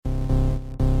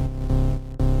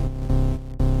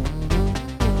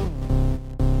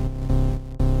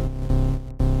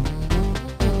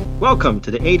Welcome to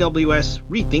the AWS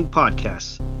Rethink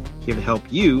Podcast, here to help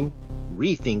you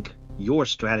rethink your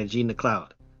strategy in the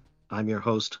cloud. I'm your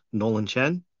host, Nolan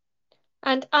Chen.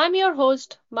 And I'm your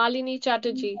host, Malini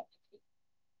Chatterjee.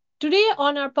 Today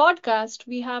on our podcast,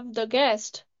 we have the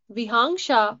guest, Vihang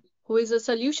Shah, who is a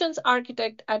solutions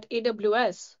architect at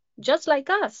AWS, just like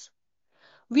us.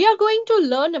 We are going to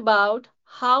learn about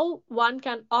how one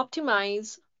can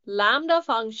optimize Lambda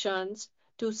functions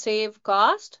to save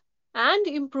cost and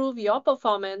improve your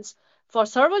performance for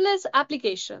serverless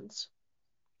applications.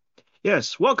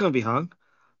 Yes, welcome, Vihang.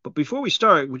 But before we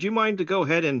start, would you mind to go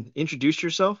ahead and introduce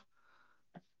yourself?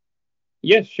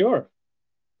 Yes, sure.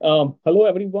 Hello,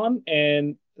 everyone,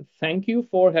 and thank you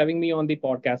for having me on the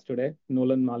podcast today,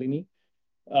 Nolan Malini.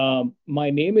 My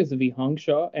name is Vihang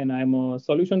Shah, and I'm a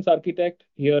solutions architect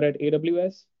here at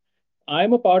AWS.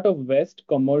 I'm a part of West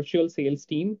commercial sales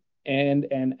team and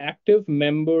an active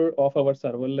member of our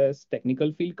serverless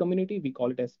technical field community. We call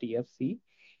it as TFC,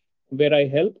 where I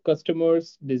help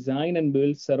customers design and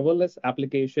build serverless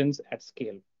applications at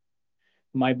scale.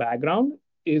 My background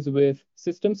is with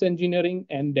systems engineering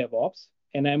and DevOps,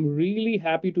 and I'm really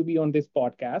happy to be on this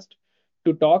podcast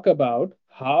to talk about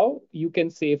how you can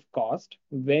save cost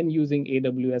when using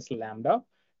AWS Lambda,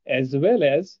 as well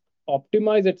as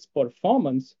optimize its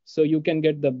performance so you can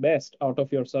get the best out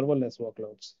of your serverless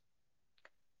workloads.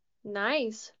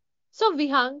 Nice. So,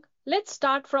 Vihang, let's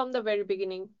start from the very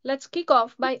beginning. Let's kick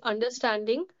off by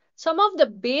understanding some of the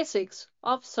basics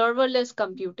of serverless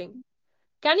computing.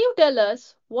 Can you tell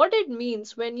us what it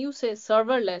means when you say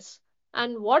serverless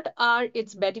and what are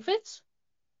its benefits?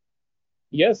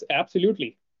 Yes,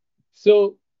 absolutely.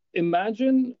 So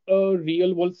imagine a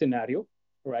real world scenario,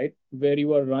 right, where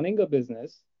you are running a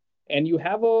business and you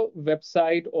have a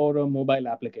website or a mobile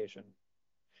application.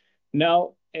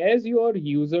 Now, as your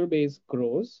user base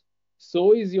grows,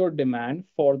 so is your demand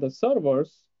for the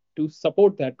servers to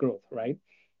support that growth, right?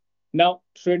 Now,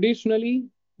 traditionally,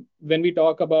 when we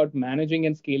talk about managing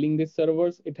and scaling these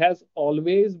servers, it has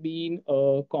always been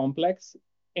a complex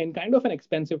and kind of an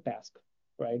expensive task,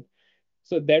 right?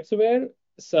 So that's where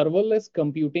serverless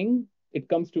computing it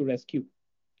comes to rescue.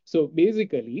 So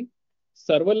basically,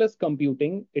 serverless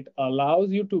computing it allows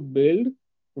you to build,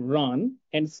 run,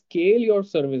 and scale your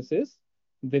services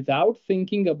without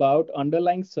thinking about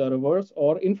underlying servers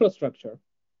or infrastructure.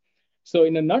 So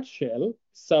in a nutshell,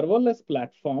 serverless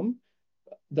platform,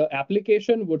 the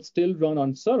application would still run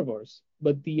on servers,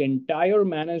 but the entire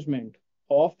management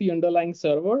of the underlying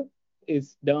server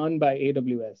is done by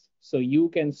AWS. So you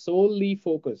can solely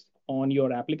focus on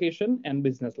your application and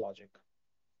business logic.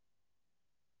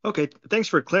 Okay, thanks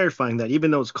for clarifying that.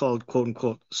 Even though it's called quote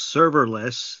unquote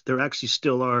serverless, there actually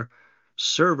still are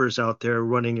servers out there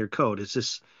running your code. It's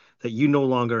just that you no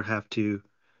longer have to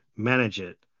manage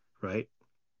it, right?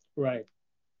 Right.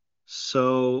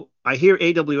 So I hear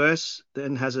AWS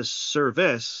then has a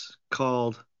service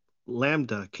called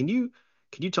Lambda. Can you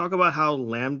talk about how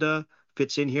Lambda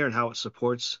fits in here and how it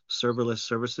supports serverless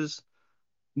services?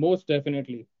 Most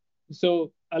definitely.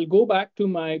 So I'll go back to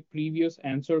my previous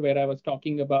answer where I was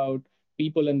talking about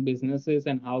people and businesses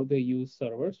and how they use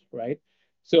servers, right?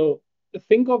 So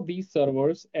think of these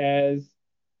servers as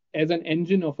an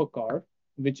engine of a car,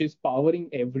 which is powering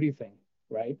everything,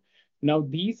 right? Now,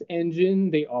 these engine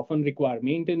they often require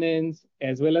maintenance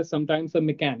as well as sometimes a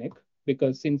mechanic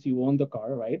because since you own the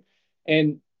car, right?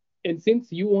 And and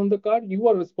since you own the car, you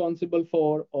are responsible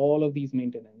for all of these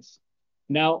maintenance.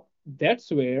 Now, that's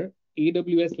where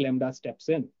AWS Lambda steps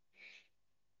in.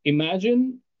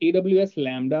 Imagine AWS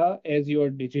Lambda as your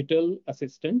digital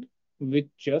assistant, which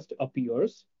just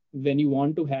appears when you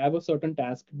want to have a certain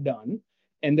task done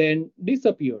and then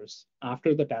disappears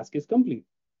after the task is complete,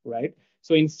 right?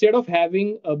 So instead of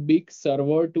having a big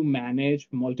server to manage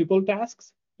multiple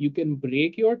tasks, you can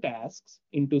break your tasks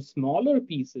into smaller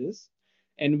pieces.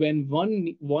 And when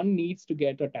one needs to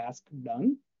get a task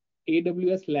done,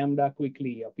 AWS Lambda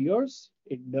quickly appears,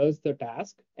 it does the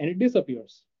task, and it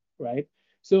disappears, right?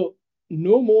 So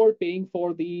no more paying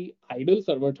for the idle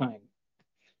server time.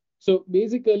 So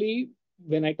basically,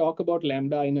 when I talk about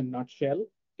Lambda in a nutshell,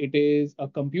 it is a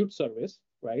compute service,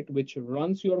 right, which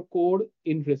runs your code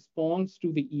in response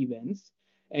to the events,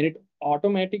 and it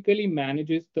automatically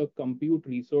manages the compute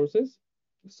resources.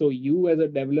 So you as a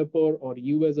developer or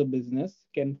you as a business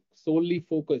can solely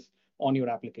focus on your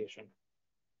application.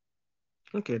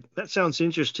 Okay, that sounds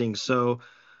interesting. So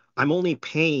I'm only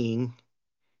paying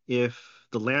if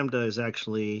the Lambda is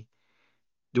actually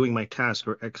doing my task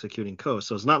or executing code.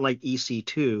 So it's not like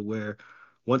EC2 where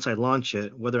once I launch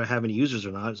it, whether I have any users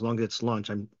or not, as long as it's launched,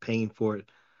 I'm paying for it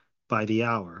by the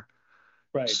hour.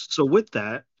 Right. So with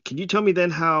that, Can you tell me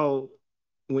then how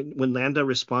when Lambda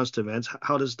responds to events,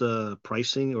 how does the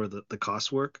pricing or the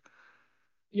cost work?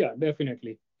 Yeah,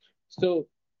 definitely. So,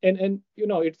 and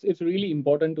it's really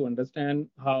important to understand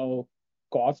how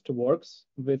cost works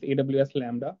with AWS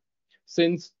Lambda,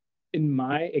 since in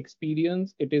my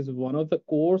experience, it is one of the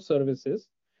core services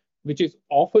which is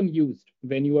often used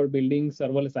when you are building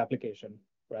serverless application,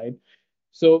 right?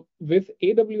 So with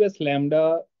AWS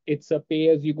Lambda, it's a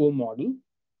pay-as-you-go model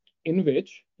in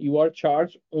which you are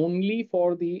charged only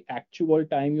for the actual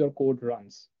time your code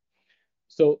runs.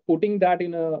 So putting that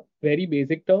in a very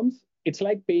basic terms, it's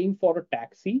like paying for a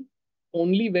taxi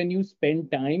only when you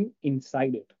spend time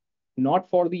inside it, not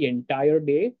for the entire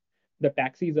day the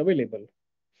taxi is available.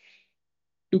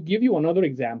 To give you another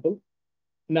example,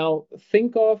 now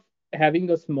think of having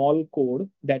a small code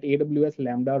that AWS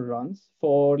Lambda runs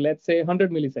for, let's say,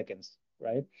 100 milliseconds,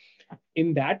 right?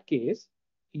 In that case,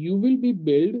 you will be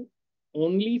billed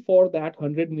only for that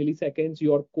 100 milliseconds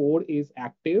your code is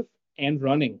active and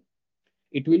running.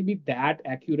 It will be that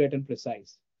accurate and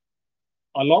precise.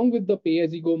 Along with the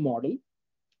pay-as-you-go model,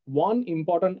 one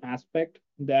important aspect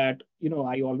that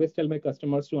I always tell my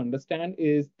customers to understand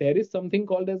is there is something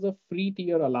called as a free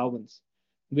tier allowance,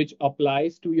 which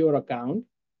applies to your account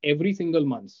every single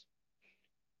month.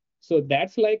 So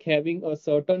that's like having a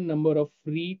certain number of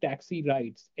free taxi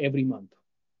rides every month.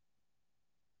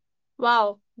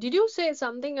 Wow, did you say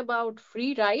something about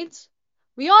free rides?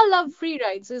 We all love free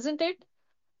rides, isn't it?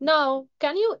 Now,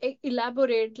 can you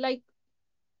elaborate, like,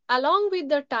 along with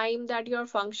the time that your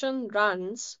function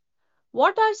runs,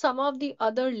 what are some of the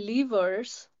other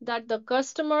levers that the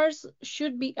customers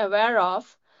should be aware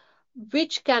of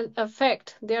which can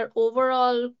affect their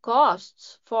overall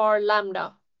costs for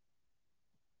Lambda?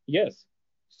 Yes.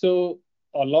 So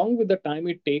along with the time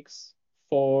it takes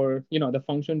for the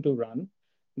function to run,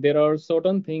 there are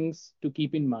certain things to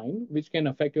keep in mind which can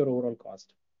affect your overall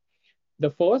cost. The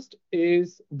first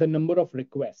is the number of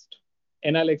requests.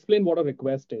 And I'll explain what a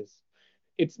request is.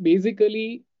 It's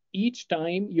basically each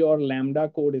time your Lambda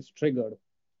code is triggered.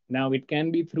 Now, it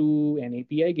can be through an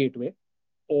API gateway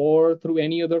or through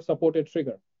any other supported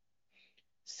trigger.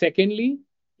 Secondly,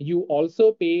 you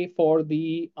also pay for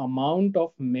the amount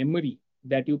of memory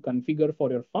that you configure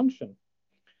for your function.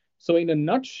 So, in a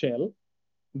nutshell,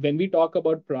 when we talk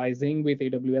about pricing with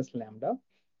AWS Lambda,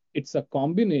 it's a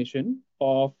combination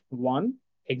of one,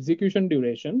 execution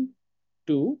duration,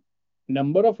 two,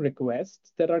 number of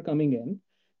requests that are coming in,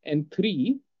 and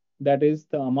three, that is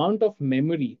the amount of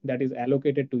memory that is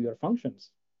allocated to your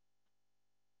functions.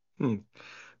 Hmm.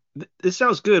 This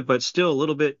sounds good, but still a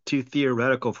little bit too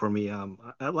theoretical for me.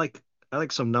 I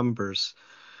like some numbers.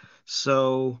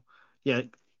 So yeah,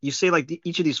 you say like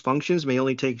each of these functions may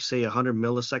only take say 100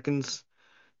 milliseconds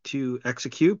to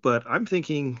execute, but I'm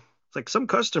thinking like some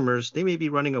customers they may be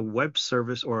running a web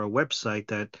service or a website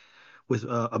that with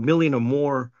a million or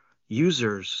more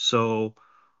users. So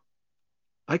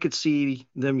I could see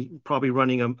them probably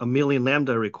running a million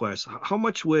Lambda requests. How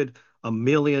much would a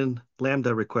million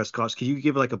Lambda requests cost? Could you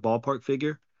give like a ballpark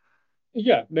figure?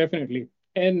 Yeah, definitely.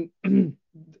 And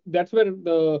that's where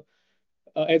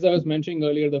as I was mentioning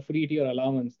earlier, the free tier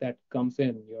allowance that comes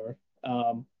in here,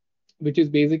 which is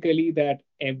basically that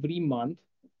every month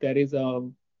there is a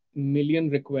million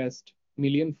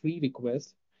free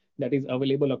requests that is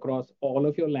available across all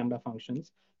of your Lambda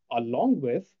functions. Along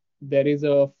with there is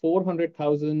a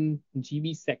 400,000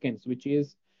 GB seconds, which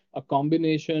is a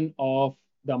combination of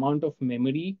the amount of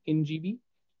memory in GB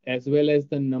as well as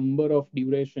the number of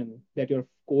duration that your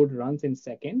code runs in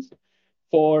seconds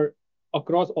for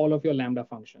across all of your Lambda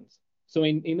functions. So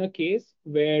in a case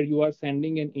where you are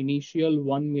sending an initial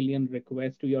 1 million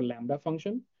request to your Lambda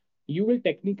function, you will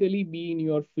technically be in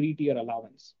your free tier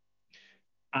allowance.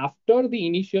 After the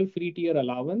initial free tier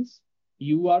allowance,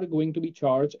 you are going to be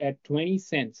charged at 20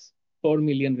 cents per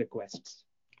million requests.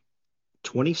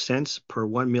 20 cents per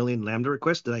 1 million Lambda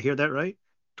requests. Did I hear that right?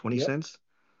 20 Yep. cents?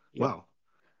 Yep. Wow.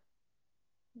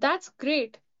 That's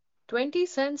great. 20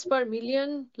 cents per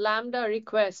million Lambda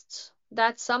requests.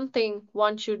 That's something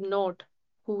one should note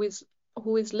who is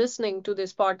who is listening to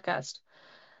this podcast.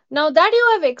 Now that you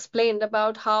have explained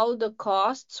about how the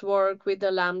costs work with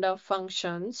the Lambda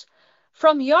functions,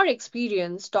 from your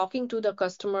experience talking to the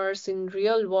customers in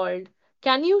real world,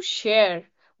 can you share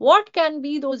what can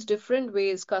be those different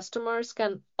ways customers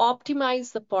can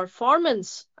optimize the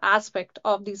performance aspect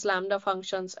of these Lambda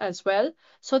functions as well,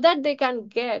 so that they can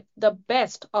get the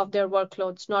best of their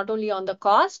workloads, not only on the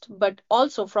cost, but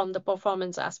also from the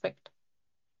performance aspect?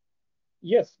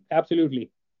 Yes,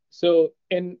 absolutely. So,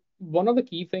 and one of the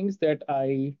key things that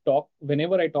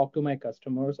whenever I talk to my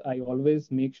customers, I always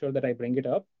make sure that I bring it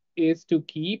up is to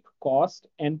keep cost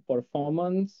and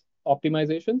performance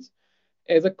optimizations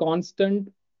as a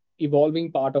constant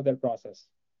evolving part of their process.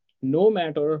 No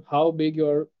matter how big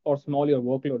your or small your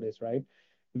workload is, right?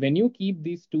 When you keep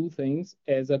these two things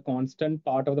as a constant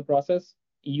part of the process,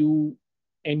 you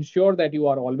ensure that you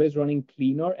are always running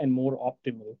cleaner and more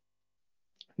optimal.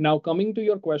 Now, coming to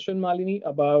your question, Malini,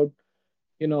 about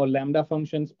Lambda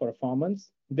functions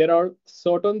performance, there are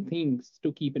certain things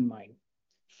to keep in mind.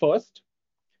 First,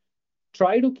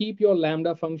 try to keep your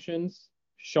Lambda functions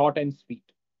short and sweet.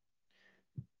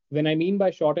 When I mean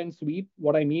by short and sweet,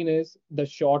 what I mean is the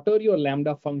shorter your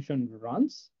Lambda function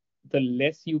runs, the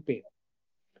less you pay.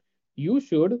 You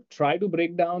should try to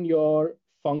break down your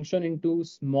function into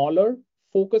smaller,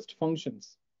 focused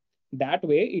functions. That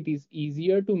way, it is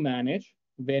easier to manage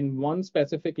when one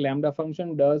specific Lambda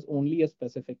function does only a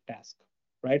specific task,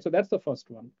 right? So that's the first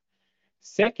one.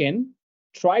 Second,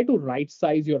 try to right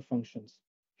size your functions.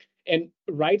 And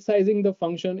right sizing the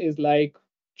function is like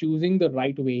choosing the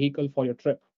right vehicle for your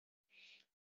trip.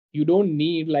 You don't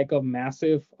need like a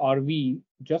massive RV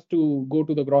just to go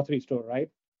to the grocery store, right?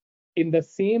 In the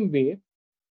same way,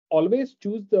 always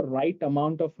choose the right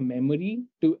amount of memory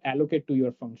to allocate to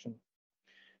your function.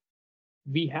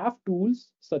 We have tools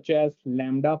such as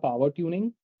Lambda Power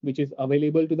Tuning, which is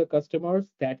available to the customers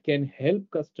that can help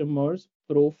customers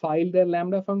profile their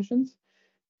Lambda functions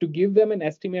to give them an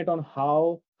estimate on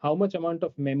how much amount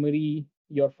of memory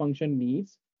your function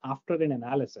needs after an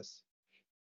analysis.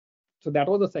 So that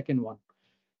was the second one.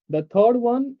 The third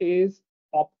one is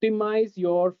optimize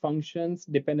your functions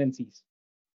dependencies.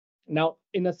 Now,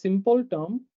 in a simple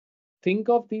term, think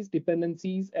of these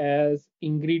dependencies as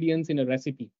ingredients in a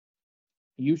recipe.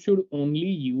 You should only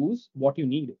use what you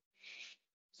need.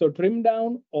 So trim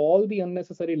down all the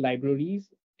unnecessary libraries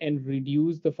and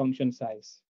reduce the function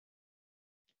size.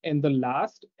 And the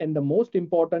last and the most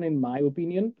important, in my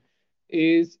opinion,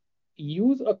 is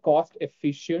use a cost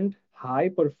efficient, high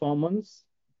performance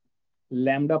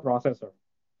Lambda processor.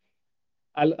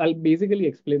 I'll basically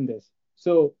explain this.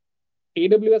 So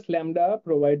AWS Lambda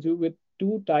provides you with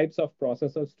two types of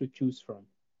processors to choose from.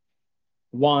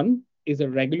 One is a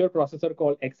regular processor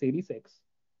called x86,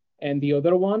 and the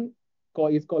other one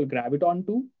is called Graviton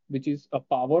 2, which is a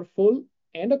powerful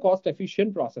and a cost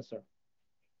efficient processor.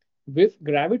 With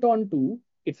Graviton 2,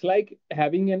 it's like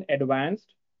having an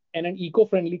advanced and an eco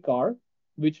friendly car,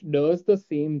 which does the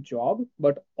same job,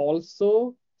 but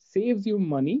also saves you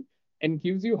money and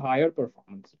gives you higher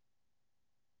performance.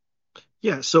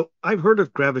 Yeah, so I've heard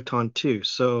of Graviton too.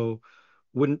 So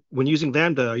when using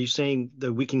Lambda, are you saying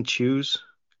that we can choose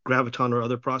Graviton or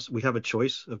other process? We have a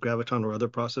choice of Graviton or other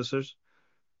processors?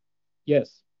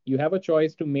 Yes, you have a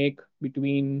choice to make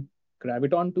between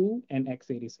Graviton 2 and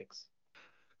x86.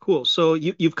 Cool. So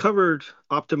you've covered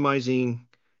optimizing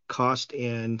cost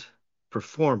and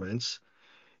performance,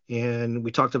 and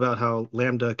we talked about how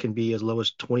Lambda can be as low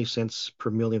as 20 cents per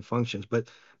million functions. But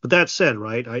that said,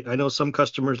 right, I know some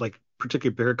customers, like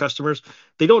particularly bigger customers,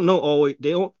 they don't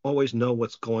always know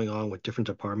what's going on with different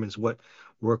departments, what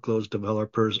workloads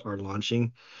developers are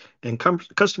launching, and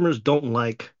customers don't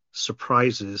like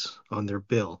surprises on their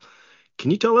bill.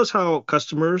 Can you tell us how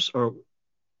customers or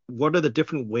what are the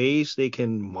different ways they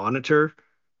can monitor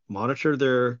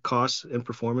their costs and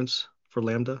performance for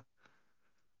Lambda?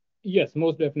 Yes,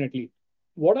 most definitely.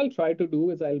 What I'll try to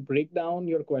do is I'll break down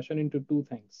your question into two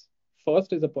things.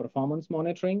 First is a performance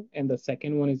monitoring, and the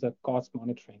second one is a cost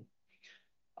monitoring.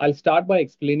 I'll start by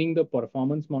explaining the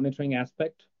performance monitoring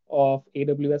aspect of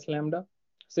AWS Lambda,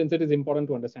 since it is important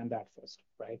to understand that first,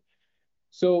 right?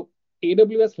 So,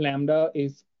 AWS Lambda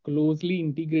is closely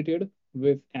integrated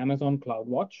with Amazon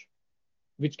CloudWatch,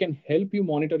 which can help you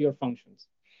monitor your functions.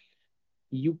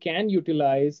 You can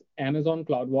utilize Amazon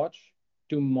CloudWatch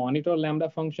to monitor Lambda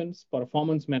functions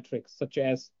performance metrics such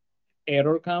as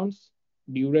error counts,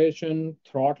 duration,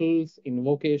 throttles,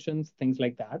 invocations, things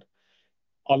like that.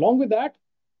 Along with that,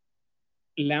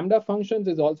 Lambda functions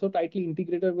is also tightly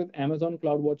integrated with Amazon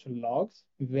CloudWatch logs,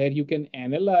 where you can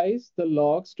analyze the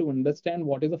logs to understand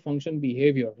what is the function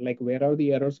behavior, like where are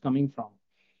the errors coming from.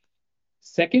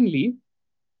 Secondly,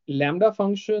 Lambda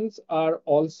functions are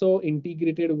also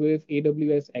integrated with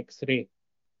AWS X-Ray,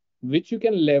 which you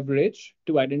can leverage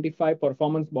to identify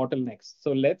performance bottlenecks.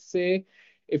 So let's say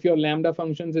if your Lambda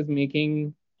functions is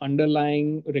making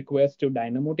underlying requests to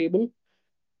Dynamo table,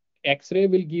 X-ray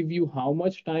will give you how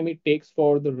much time it takes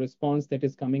for the response that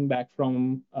is coming back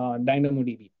from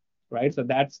DynamoDB, right? So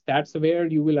that's where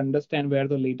you will understand where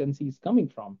the latency is coming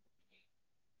from.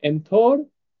 And third,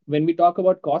 when we talk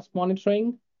about cost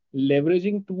monitoring,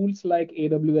 Leveraging tools like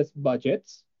AWS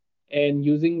budgets and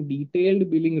using detailed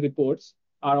billing reports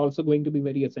are also going to be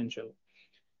very essential.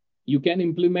 You can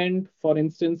implement, for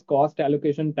instance, cost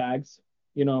allocation tags,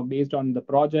 based on the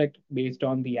project, based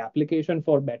on the application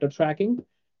for better tracking.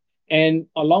 And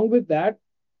along with that,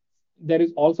 there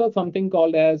is also something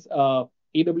called as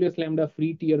AWS Lambda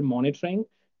free tier monitoring,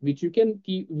 which you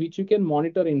can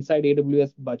monitor inside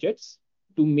AWS budgets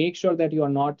to make sure that you are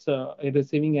not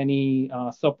receiving any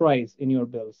surprise in your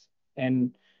bills,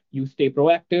 and you stay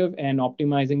proactive and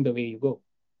optimizing the way you go.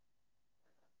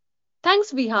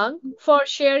 Thanks, Vihang, for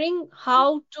sharing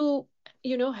how to,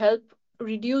 help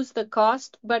reduce the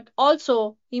cost, but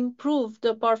also improve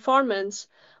the performance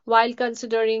while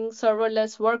considering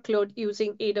serverless workload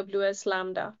using AWS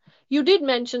Lambda. You did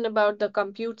mention about the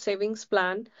compute savings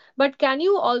plan, but can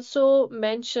you also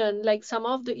mention like some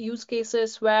of the use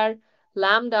cases where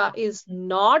Lambda is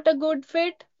not a good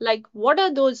fit? Like what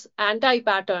are those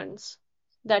anti-patterns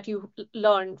that you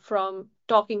learned from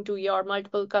talking to your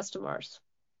multiple customers?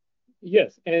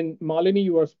 Yes, and Malini,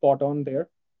 you are spot on there.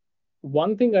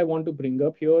 One thing I want to bring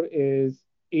up here is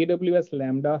AWS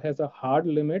Lambda has a hard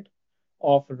limit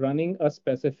of running a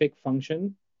specific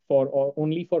function for or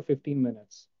only for 15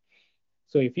 minutes.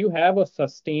 So if you have a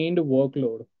sustained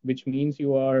workload, which means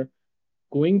you are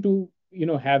going to,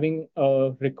 having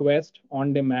a request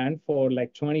on demand for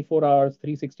like 24 hours,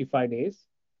 365 days,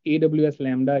 AWS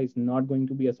Lambda is not going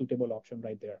to be a suitable option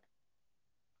right there.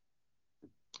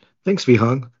 Thanks,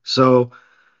 Vihang. So,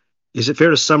 is it fair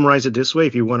to summarize it this way?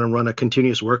 If you want to run a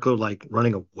continuous workload like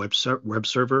running a web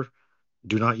server,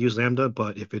 do not use Lambda.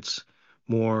 But if it's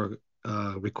more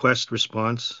request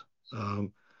response,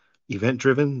 um, event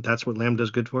driven, that's what Lambda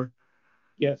is good for.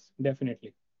 Yes,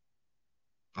 definitely.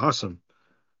 Awesome.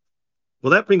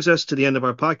 Well, that brings us to the end of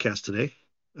our podcast today.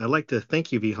 I'd like to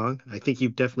thank you, Vihang. I think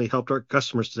you've definitely helped our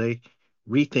customers today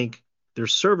rethink their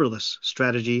serverless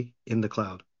strategy in the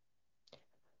cloud.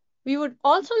 We would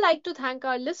also like to thank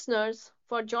our listeners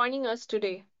for joining us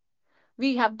today.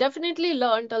 We have definitely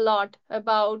learned a lot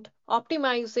about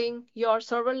optimizing your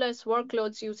serverless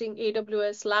workloads using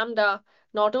AWS Lambda,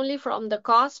 not only from the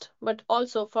cost, but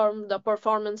also from the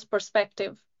performance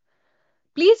perspective.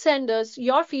 Please send us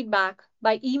your feedback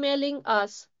by emailing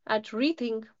us at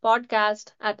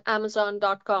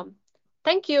rethinkpodcast@amazon.com.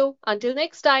 Thank you. Until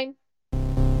next time.